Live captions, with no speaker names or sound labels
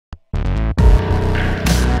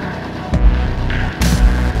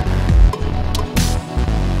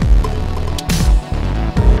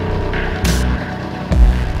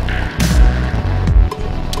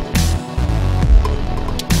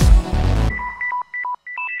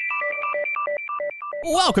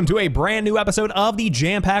Welcome to a brand new episode of the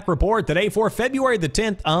Jampack Report, today for February the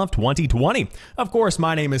 10th of 2020. Of course,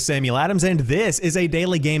 my name is Samuel Adams, and this is a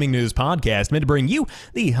daily gaming news podcast meant to bring you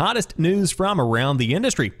the hottest news from around the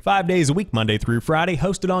industry. 5 days a week, Monday through Friday,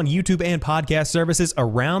 hosted on YouTube and podcast services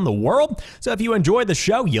around the world. So if you enjoy the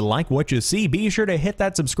show, you like what you see, be sure to hit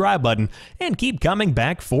that subscribe button and keep coming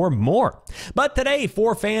back for more. But today,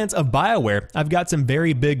 for fans of BioWare, I've got some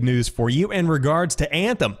very big news for you in regards to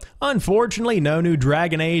Anthem. Unfortunately, no new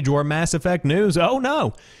Dragon Age or Mass Effect news. Oh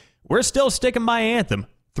no, we're still sticking by Anthem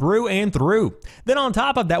through and through. Then on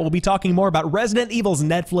top of that, we'll be talking more about Resident Evil's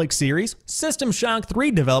Netflix series, System Shock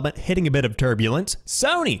 3 development hitting a bit of turbulence,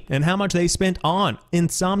 Sony and how much they spent on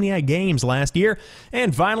Insomniac games last year,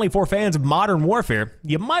 and finally, for fans of Modern Warfare,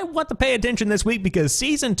 you might want to pay attention this week because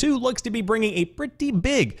Season 2 looks to be bringing a pretty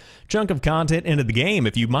big chunk of content into the game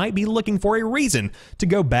if you might be looking for a reason to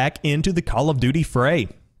go back into the Call of Duty fray.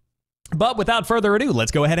 But without further ado,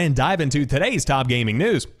 let's go ahead and dive into today's top gaming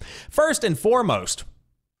news. First and foremost,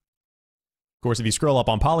 of course, if you scroll up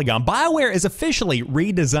on Polygon, BioWare is officially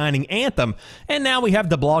redesigning Anthem, and now we have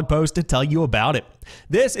the blog post to tell you about it.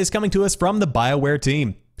 This is coming to us from the BioWare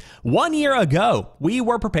team. 1 year ago, we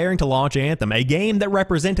were preparing to launch Anthem, a game that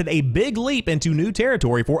represented a big leap into new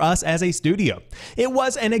territory for us as a studio. It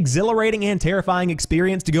was an exhilarating and terrifying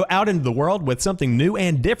experience to go out into the world with something new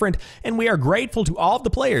and different, and we are grateful to all of the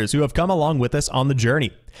players who have come along with us on the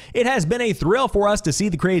journey. It has been a thrill for us to see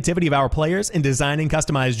the creativity of our players in designing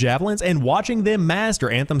customized javelins and watching them master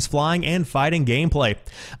Anthem's flying and fighting gameplay.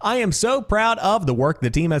 I am so proud of the work the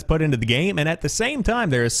team has put into the game, and at the same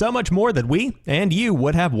time, there is so much more that we and you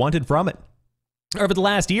would have wanted from it. Over the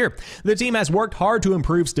last year, the team has worked hard to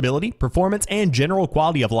improve stability, performance, and general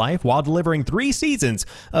quality of life while delivering 3 seasons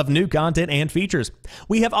of new content and features.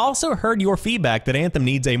 We have also heard your feedback that Anthem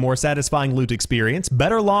needs a more satisfying loot experience,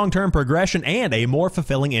 better long-term progression, and a more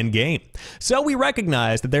fulfilling endgame. So we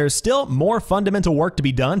recognize that there is still more fundamental work to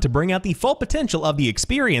be done to bring out the full potential of the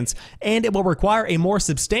experience, and it will require a more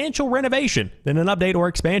substantial renovation than an update or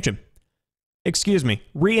expansion. Excuse me,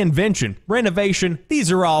 reinvention, renovation,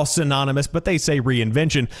 these are all synonymous, but they say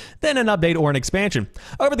reinvention, then an update or an expansion.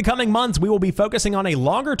 Over the coming months, we will be focusing on a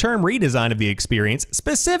longer-term redesign of the experience,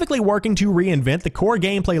 specifically working to reinvent the core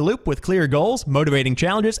gameplay loop with clear goals, motivating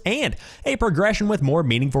challenges, and a progression with more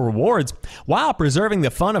meaningful rewards, while preserving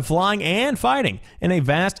the fun of flying and fighting in a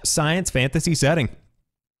vast science fantasy setting.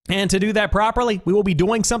 And to do that properly, we will be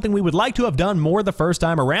doing something we would like to have done more the first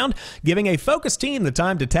time around, giving a focused team the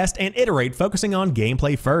time to test and iterate, focusing on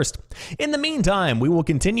gameplay first. In the meantime, we will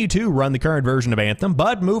continue to run the current version of Anthem,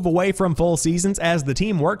 but move away from full seasons as the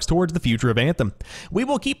team works towards the future of Anthem. We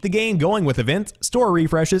will keep the game going with events, store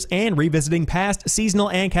refreshes, and revisiting past seasonal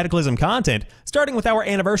and Cataclysm content, starting with our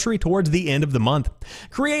anniversary towards the end of the month.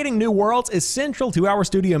 Creating new worlds is central to our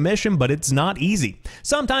studio mission, but it's not easy.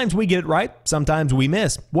 Sometimes we get it right, sometimes we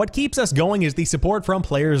miss. What keeps us going is the support from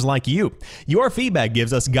players like you. Your feedback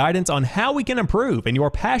gives us guidance on how we can improve, and your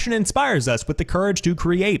passion inspires us with the courage to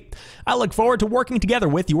create. I look forward to working together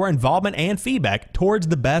with your involvement and feedback towards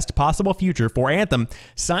the best possible future for Anthem.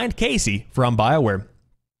 Signed, Casey from BioWare.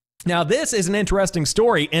 Now, this is an interesting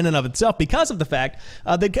story in and of itself because of the fact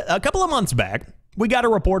that a couple of months back, we got a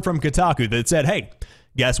report from Kotaku that said, hey,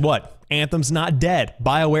 guess what? Anthem's not dead.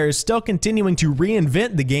 BioWare is still continuing to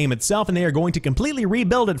reinvent the game itself, and they are going to completely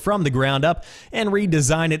rebuild it from the ground up and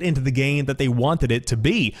redesign it into the game that they wanted it to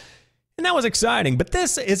be. And that was exciting, but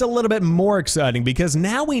this is a little bit more exciting because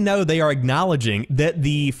now we know they are acknowledging that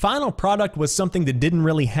the final product was something that didn't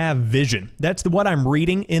really have vision. That's what I'm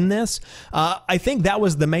reading in this. I think that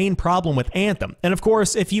was the main problem with Anthem. And of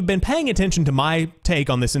course, if you've been paying attention to my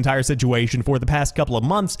take on this entire situation for the past couple of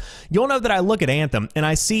months, you'll know that I look at Anthem and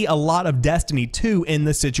I see a lot of Destiny 2 in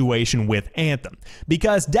this situation with Anthem.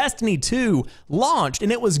 Because Destiny 2 launched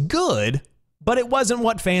and it was good, but it wasn't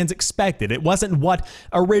what fans expected. It wasn't what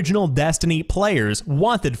original Destiny players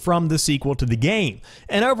wanted from the sequel to the game.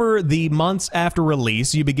 And over the months after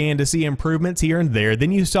release, you began to see improvements here and there.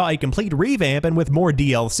 Then you saw a complete revamp, and with more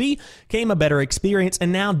DLC came a better experience.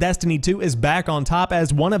 And now Destiny 2 is back on top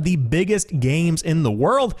as one of the biggest games in the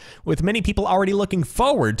world, with many people already looking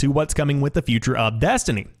forward to what's coming with the future of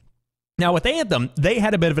Destiny. Now with Anthem, they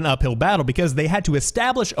had a bit of an uphill battle because they had to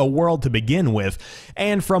establish a world to begin with,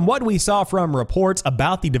 and from what we saw from reports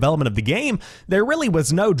about the development of the game, there really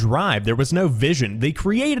was no drive, there was no vision. They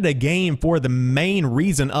created a game for the main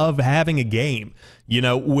reason of having a game. You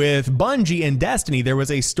know, with Bungie and Destiny, there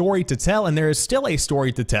was a story to tell, and there is still a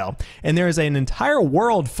story to tell, and there is an entire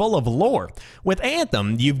world full of lore. With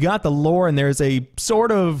Anthem, you've got the lore, and there's a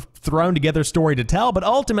sort of thrown together story to tell, but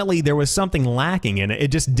ultimately there was something lacking in it.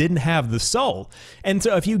 It just didn't have the soul. And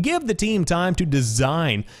so if you give the team time to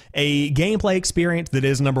design a gameplay experience that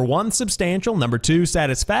is, number one, substantial, number two,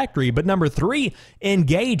 satisfactory, but number three,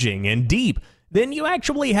 engaging and deep, then you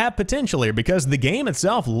actually have potential here, because the game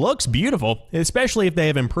itself looks beautiful, especially if they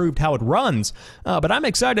have improved how it runs. But I'm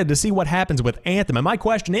excited to see what happens with Anthem, and my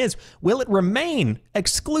question is, will it remain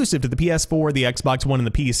exclusive to the PS4, the Xbox One, and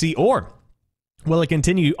the PC, or will it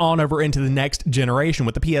continue on over into the next generation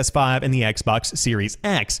with the PS5 and the Xbox Series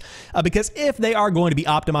X? Because if they are going to be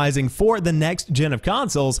optimizing for the next gen of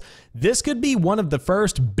consoles, this could be one of the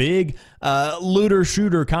first big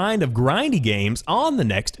looter-shooter kind of grindy games on the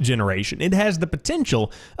next generation. It has the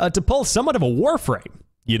potential to pull somewhat of a Warframe.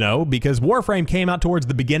 You know, because Warframe came out towards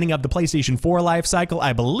the beginning of the PlayStation 4 life cycle.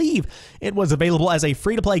 I believe it was available as a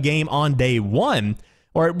free-to-play game on day one,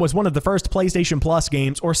 or it was one of the first PlayStation Plus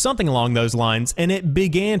games or something along those lines, and it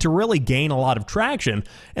began to really gain a lot of traction,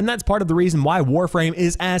 and that's part of the reason why Warframe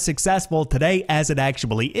is as successful today as it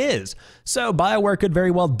actually is. So BioWare could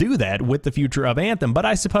very well do that with the future of Anthem, but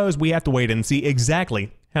I suppose we have to wait and see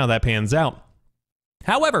exactly how that pans out.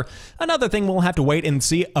 However, another thing we'll have to wait and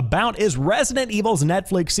see about is Resident Evil's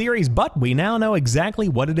Netflix series, but we now know exactly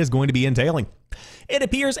what it is going to be entailing. It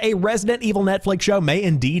appears a Resident Evil Netflix show may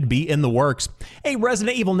indeed be in the works. A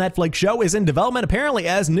Resident Evil Netflix show is in development apparently,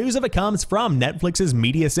 as news of it comes from Netflix's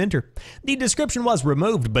media center. The description was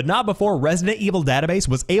removed, but not before Resident Evil database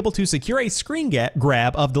was able to secure a screen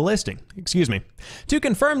grab of the listing. To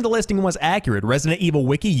confirm the listing was accurate, Resident Evil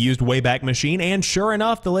Wiki used Wayback Machine, and sure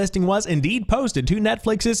enough, the listing was indeed posted to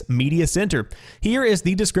Netflix's media center. Here is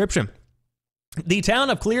the description. The town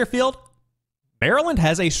of Clearfield, Maryland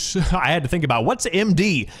has I had to think about what's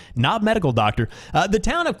MD, not medical doctor. The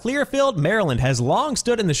town of Clearfield, Maryland has long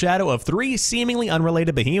stood in the shadow of three seemingly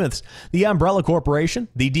unrelated behemoths: the Umbrella Corporation,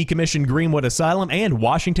 the decommissioned Greenwood Asylum, and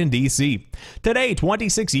Washington, D.C. Today,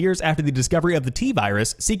 26 years after the discovery of the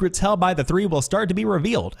T-virus, secrets held by the three will start to be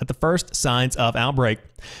revealed at the first signs of outbreak.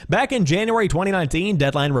 Back in January 2019,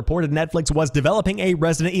 Deadline reported Netflix was developing a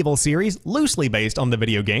Resident Evil series loosely based on the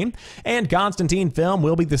video game, and Constantine Film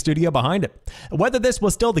will be the studio behind it. Whether this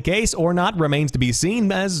was still the case or not remains to be seen,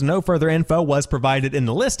 as no further info was provided in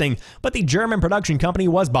the listing, but the German production company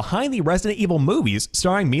was behind the Resident Evil movies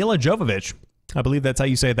starring Mila Jovovich. I believe that's how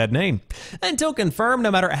you say that name. Until confirmed,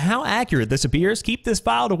 no matter how accurate this appears, keep this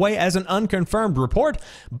filed away as an unconfirmed report,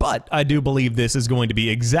 but I do believe this is going to be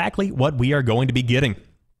exactly what we are going to be getting.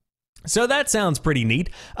 So that sounds pretty neat.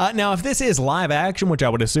 Now, if this is live action, which I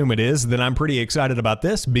would assume it is, then I'm pretty excited about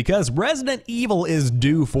this, because Resident Evil is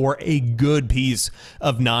due for a good piece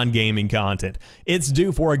of non-gaming content. It's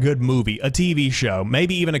due for a good movie, a TV show,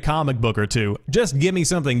 maybe even a comic book or two. Just give me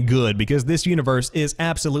something good, because this universe is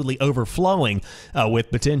absolutely overflowing with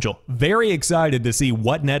potential. Very excited to see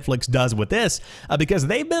what Netflix does with this, because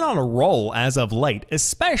they've been on a roll as of late,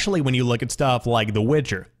 especially when you look at stuff like The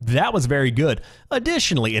Witcher. That was very good.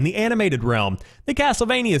 Additionally, in the animated realm, the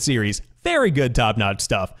Castlevania series, very good top-notch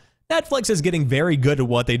stuff. Netflix is getting very good at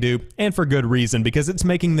what they do, and for good reason, because it's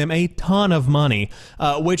making them a ton of money,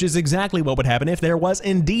 which is exactly what would happen if there was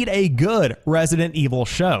indeed a good Resident Evil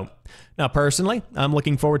show. Now, personally, I'm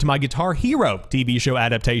looking forward to my Guitar Hero TV show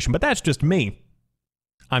adaptation, but that's just me.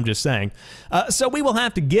 I'm just saying. So we will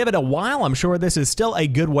have to give it a while. I'm sure this is still a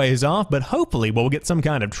good ways off, but hopefully we'll get some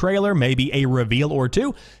kind of trailer, maybe a reveal or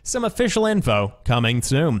two, some official info coming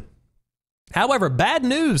soon. However, bad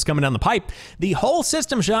news coming down the pipe. The whole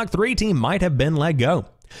System Shock 3 team might have been let go.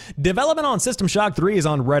 Development on System Shock 3 is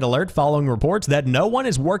on red alert following reports that no one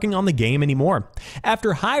is working on the game anymore.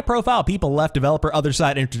 After high-profile people left developer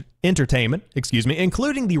Otherside Entertainment,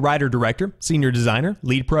 including the writer-director, senior designer,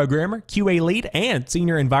 lead programmer, QA lead, and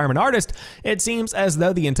senior environment artist, it seems as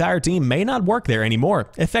though the entire team may not work there anymore,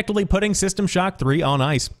 effectively putting System Shock 3 on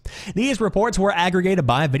ice. These reports were aggregated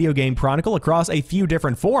by Video Game Chronicle across a few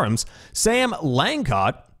different forums. Sam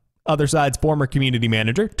Langcott, Otherside's former community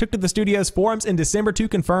manager, took to the studio's forums in December to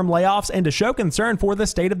confirm layoffs and to show concern for the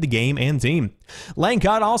state of the game and team.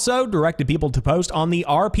 Langcott also directed people to post on the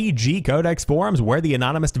RPG Codex forums, where the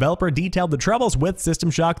anonymous developer detailed the troubles with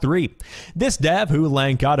System Shock 3. This dev, who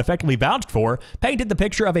Langcott effectively vouched for, painted the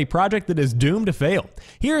picture of a project that is doomed to fail.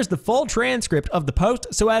 Here is the full transcript of the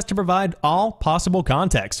post so as to provide all possible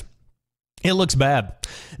context. It looks bad.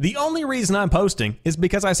 The only reason I'm posting is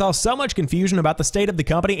because I saw so much confusion about the state of the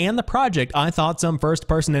company and the project. I thought some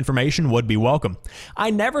first-person information would be welcome. I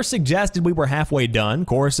never suggested we were halfway done.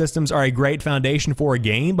 Core systems are a great foundation for a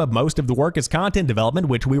game, but most of the work is content development,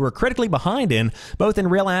 which we were critically behind in, both in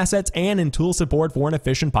real assets and in tool support for an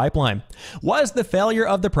efficient pipeline. Was the failure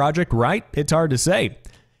of the project right? It's hard to say.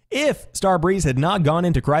 If Starbreeze had not gone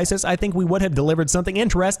into crisis, I think we would have delivered something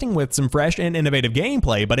interesting with some fresh and innovative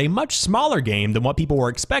gameplay, but a much smaller game than what people were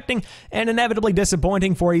expecting, and inevitably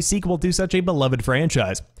disappointing for a sequel to such a beloved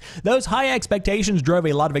franchise. Those high expectations drove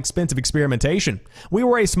a lot of expensive experimentation. We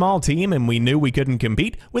were a small team and we knew we couldn't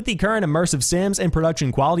compete with the current immersive sims and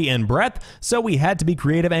production quality and breadth, so we had to be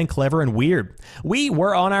creative and clever and weird. We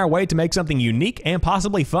were on our way to make something unique and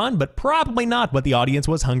possibly fun, but probably not what the audience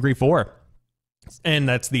was hungry for. And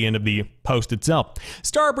that's the end of the post itself.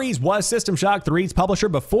 Starbreeze was System Shock 3's publisher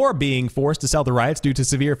before being forced to sell the rights due to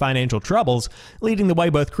severe financial troubles, leading the way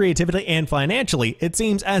both creatively and financially. It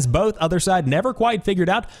seems as both other side never quite figured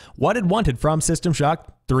out what it wanted from System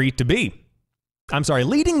Shock 3 to be.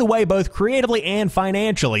 Leading the way both creatively and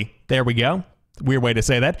financially. There we go. Weird way to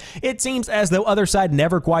say that. It seems as though other side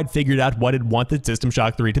never quite figured out what it wanted System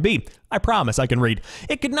Shock 3 to be. I promise I can read.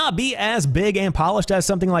 It could not be as big and polished as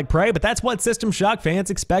something like Prey, but that's what System Shock fans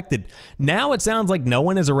expected. Now it sounds like no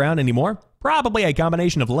one is around anymore. Probably a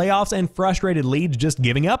combination of layoffs and frustrated leads just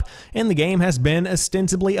giving up, and the game has been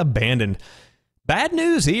ostensibly abandoned. Bad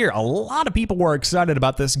news here. A lot of people were excited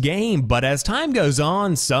about this game, but as time goes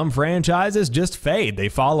on, some franchises just fade. They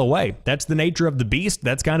fall away. That's the nature of the beast.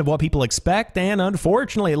 That's kind of what people expect, and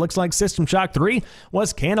unfortunately, it looks like System Shock 3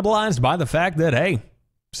 was cannibalized by the fact that, hey,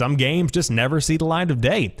 some games just never see the light of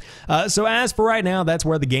day. So as for right now, that's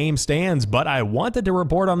where the game stands, but I wanted to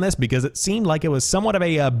report on this because it seemed like it was somewhat of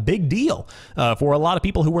a big deal for a lot of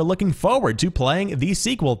people who were looking forward to playing the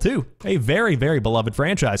sequel to a very, very beloved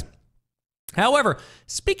franchise. However,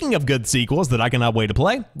 speaking of good sequels that I cannot wait to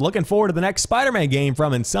play, looking forward to the next Spider-Man game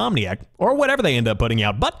from Insomniac, or whatever they end up putting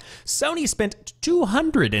out, but Sony spent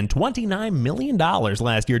 $229 million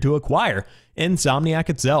last year to acquire Insomniac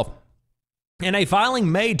itself. In a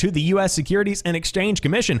filing made to the U.S. Securities and Exchange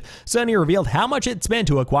Commission, Sony revealed how much it spent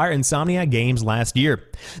to acquire Insomniac Games last year.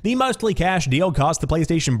 The mostly cash deal cost the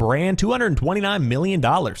PlayStation brand $229 million,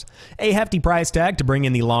 a hefty price tag to bring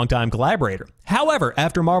in the longtime collaborator. However,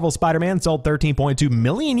 after Marvel's Spider-Man sold 13.2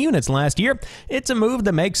 million units last year, it's a move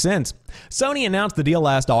that makes sense. Sony announced the deal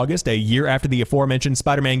last August, a year after the aforementioned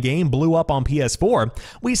Spider-Man game blew up on PS4.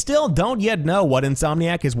 We still don't yet know what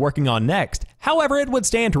Insomniac is working on next. However, it would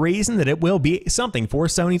stand to reason that it will be something for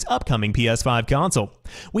Sony's upcoming PS5 console.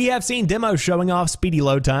 We have seen demos showing off speedy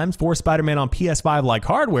load times for Spider-Man on PS5-like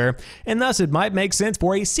hardware, and thus it might make sense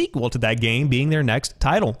for a sequel to that game being their next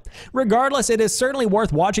title. Regardless, it is certainly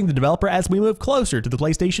worth watching the developer as we move closer to the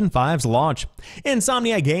PlayStation 5's launch.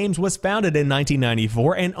 Insomniac Games was founded in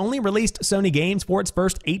 1994 and only released Sony games for its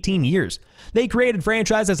first 18 years. They created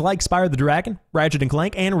franchises like Spyro the Dragon, Ratchet &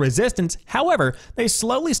 Clank, and Resistance. However, they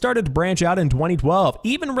slowly started to branch out in 2012,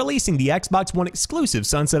 even releasing the Xbox One exclusive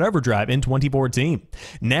Sunset Overdrive in 2014.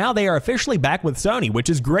 Now they are officially back with Sony, which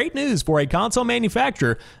is great news for a console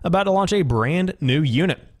manufacturer about to launch a brand new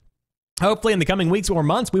unit. Hopefully in the coming weeks or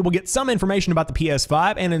months, we will get some information about the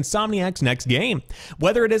PS5 and Insomniac's next game.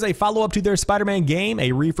 Whether it is a follow-up to their Spider-Man game,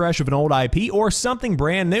 a refresh of an old IP, or something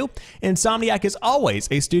brand new, Insomniac is always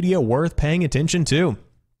a studio worth paying attention to.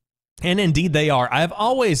 And indeed they are. I've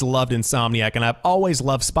always loved Insomniac and I've always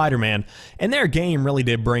loved Spider-Man, and their game really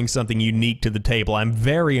did bring something unique to the table. I'm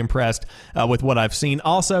very impressed with what I've seen.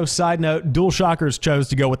 Also, side note, DualShockers chose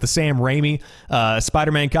to go with the Sam Raimi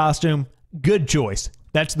Spider-Man costume. Good choice.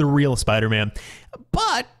 That's the real Spider-Man.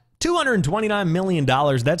 But $229 million,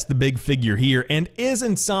 that's the big figure here. And is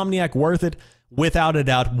Insomniac worth it? Without a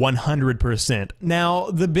doubt, 100%. Now,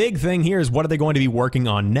 the big thing here is what are they going to be working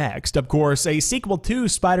on next? Of course, a sequel to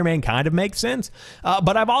Spider-Man kind of makes sense,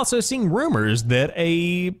 but I've also seen rumors that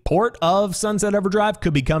a port of Sunset Overdrive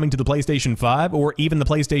could be coming to the PlayStation 5 or even the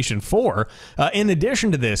PlayStation 4. In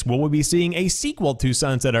addition to this, will we be seeing a sequel to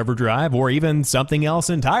Sunset Overdrive or even something else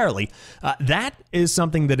entirely? That is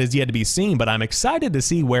something that is yet to be seen, but I'm excited to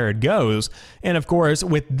see where it goes. And of course,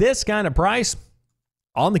 with this kind of price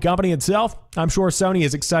on the company itself, I'm sure Sony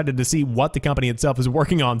is excited to see what the company itself is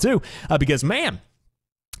working on too, because man,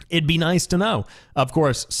 it'd be nice to know. Of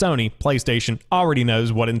course, Sony, PlayStation already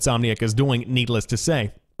knows what Insomniac is doing, needless to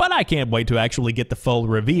say, but I can't wait to actually get the full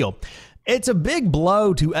reveal. It's a big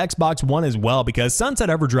blow to Xbox One as well, because Sunset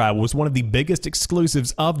Overdrive was one of the biggest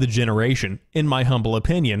exclusives of the generation, in my humble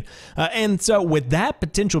opinion. And so with that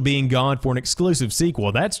potential being gone for an exclusive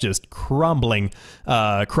sequel, that's just crumbling,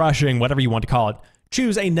 crushing, whatever you want to call it.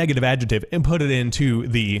 Choose a negative adjective and put it into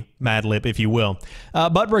the Mad Lib, if you will.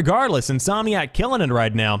 But regardless, Insomniac killing it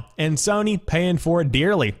right now, and Sony paying for it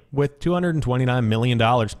dearly with $229 million.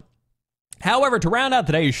 However, to round out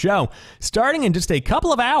today's show, starting in just a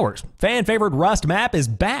couple of hours, fan favorite Rust map is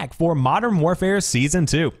back for Modern Warfare Season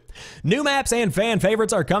 2. New maps and fan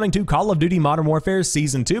favorites are coming to Call of Duty Modern Warfare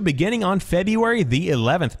Season 2 beginning on February the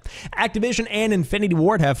 11th. Activision and Infinity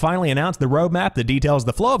Ward have finally announced the roadmap that details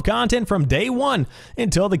the flow of content from day one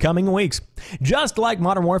until the coming weeks. Just like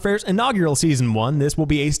Modern Warfare's inaugural Season 1, this will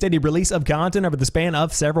be a steady release of content over the span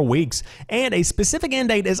of several weeks, and a specific end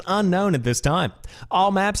date is unknown at this time.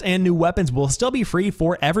 All maps and new weapons will still be free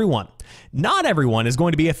for everyone. Not everyone is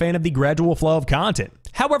going to be a fan of the gradual flow of content.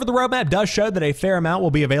 However, the roadmap does show that a fair amount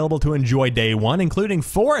will be available to enjoy day one, including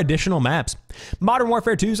 4 additional maps. Modern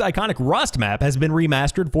Warfare 2's iconic Rust map has been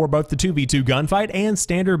remastered for both the 2v2 gunfight and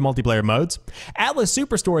standard multiplayer modes. Atlas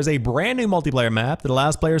Superstore is a brand new multiplayer map that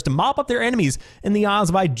allows players to mop up their enemies in the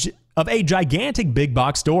aisles of a gigantic big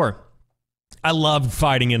box store. I love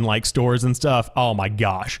fighting in like stores and stuff. Oh my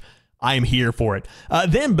gosh. I am here for it.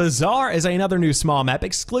 Then Bazaar is another new small map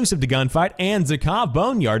exclusive to gunfight, and Zakov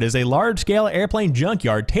Boneyard is a large-scale airplane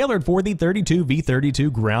junkyard tailored for the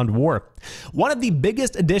 32v32 ground war. One of the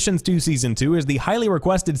biggest additions to Season 2 is the highly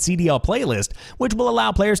requested CDL playlist, which will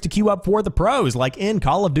allow players to queue up for the pros, like in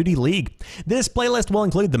Call of Duty League. This playlist will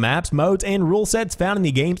include the maps, modes, and rule sets found in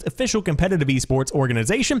the game's official competitive esports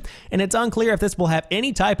organization, and it's unclear if this will have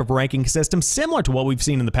any type of ranking system similar to what we've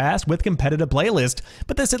seen in the past with competitive playlists,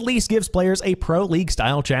 but this at least gives players a Pro League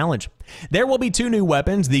style challenge. There will be 2 new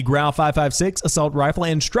weapons, the Grau 5.56 assault rifle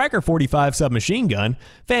and Striker 45 submachine gun.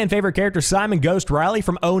 Fan favorite character Simon Ghost Riley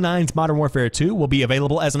from 09's Modern Warfare 2 will be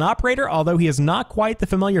available as an operator, although he is not quite the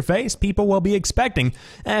familiar face people will be expecting,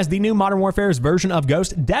 as the new Modern Warfare's version of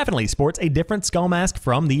Ghost definitely sports a different skull mask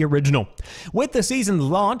from the original. With the season's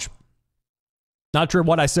launch, not sure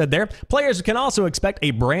what I said there. Players can also expect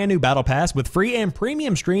a brand new battle pass with free and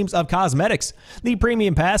premium streams of cosmetics. The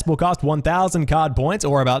premium pass will cost 1,000 COD points,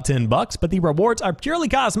 or about $10, but the rewards are purely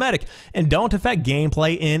cosmetic and don't affect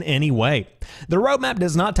gameplay in any way. The roadmap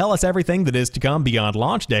does not tell us everything that is to come beyond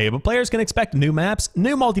launch day, but players can expect new maps,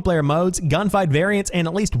 new multiplayer modes, gunfight variants, and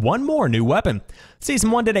at least one more new weapon.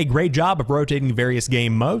 Season 1 did a great job of rotating various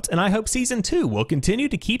game modes, and I hope Season 2 will continue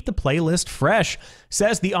to keep the playlist fresh,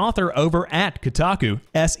 says the author over at Kotaku,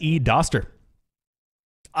 S.E. Doster.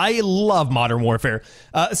 I love Modern Warfare.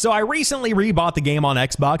 So I recently rebought the game on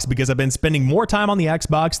Xbox because I've been spending more time on the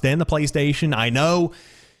Xbox than the PlayStation. I know,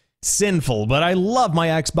 sinful, but I love my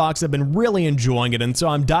Xbox. I've been really enjoying it, and so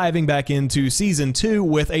I'm diving back into Season 2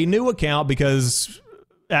 with a new account because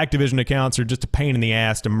Activision accounts are just a pain in the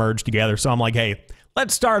ass to merge together. So I'm like, hey,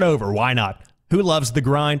 let's start over. Why not? Who loves the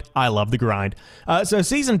grind? I love the grind. So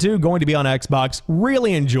Season 2 going to be on Xbox.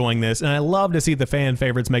 Really enjoying this, and I love to see the fan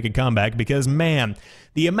favorites make a comeback because, man,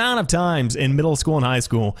 the amount of times in middle school and high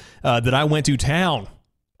school that I went to town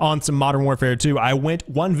on some Modern Warfare 2. I went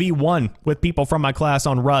 1v1 with people from my class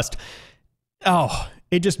on Rust. Oh,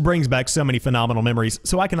 it just brings back so many phenomenal memories,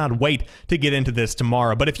 so I cannot wait to get into this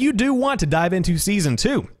tomorrow. But if you do want to dive into Season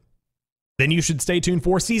 2, then you should stay tuned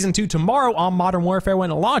for Season 2 tomorrow on Modern Warfare when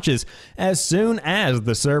it launches, as soon as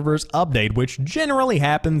the servers update, which generally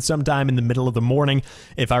happens sometime in the middle of the morning,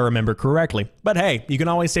 if I remember correctly. But hey, you can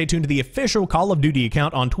always stay tuned to the official Call of Duty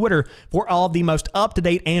account on Twitter for all of the most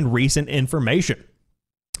up-to-date and recent information.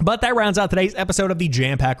 But that rounds out today's episode of the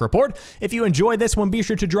Jampack Report. If you enjoyed this one, be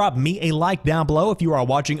sure to drop me a like down below if you are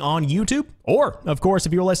watching on YouTube. Or, of course,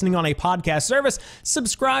 if you're listening on a podcast service,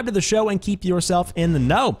 subscribe to the show and keep yourself in the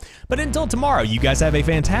know. But until tomorrow, you guys have a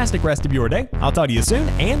fantastic rest of your day. I'll talk to you soon,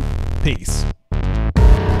 and peace.